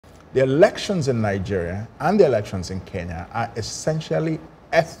The elections in Nigeria and the elections in Kenya are essentially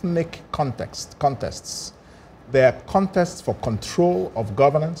ethnic contests. They are contests for control of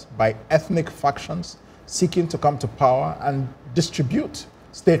governance by ethnic factions seeking to come to power and distribute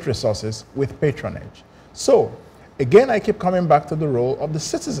state resources with patronage. So, again, I keep coming back to the role of the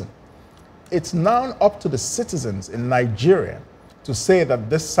citizen. It's now up to the citizens in Nigeria to say that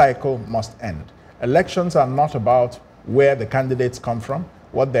this cycle must end. Elections are not about where the candidates come from,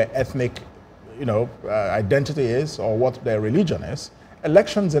 what their ethnic identity is, or what their religion is.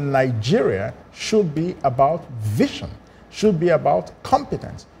 Elections in Nigeria should be about vision, should be about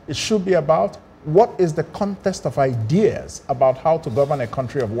competence. It should be about what is the contest of ideas about how to govern a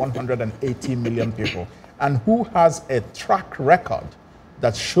country of 180 million people, and who has a track record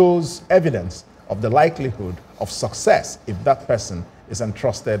that shows evidence of the likelihood of success if that person is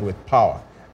entrusted with power.